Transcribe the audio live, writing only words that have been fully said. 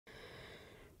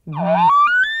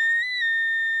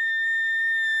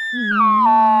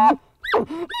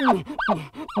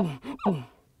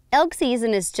Elk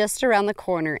season is just around the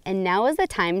corner, and now is the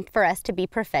time for us to be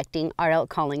perfecting our elk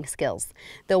calling skills.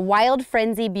 The Wild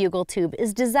Frenzy bugle tube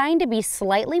is designed to be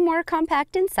slightly more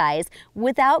compact in size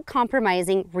without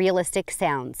compromising realistic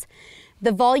sounds.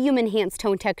 The volume-enhanced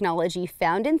tone technology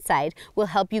found inside will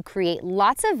help you create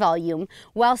lots of volume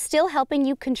while still helping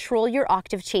you control your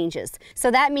octave changes. So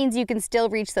that means you can still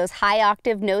reach those high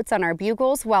octave notes on our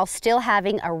bugles while still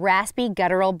having a raspy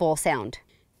guttural bull sound.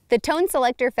 The tone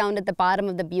selector found at the bottom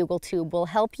of the bugle tube will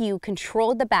help you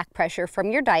control the back pressure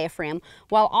from your diaphragm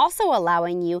while also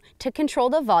allowing you to control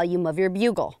the volume of your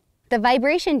bugle. The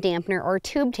vibration dampener or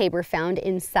tube taper found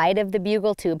inside of the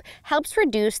bugle tube helps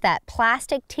reduce that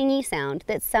plastic tingy sound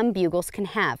that some bugles can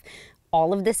have.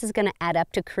 All of this is going to add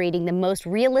up to creating the most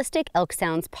realistic elk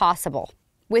sounds possible.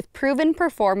 With proven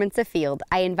performance afield,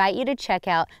 I invite you to check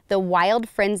out the Wild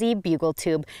Frenzy bugle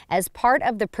tube as part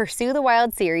of the Pursue the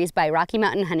Wild series by Rocky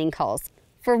Mountain Hunting Calls.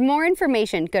 For more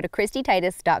information, go to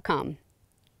KristyTitus.com.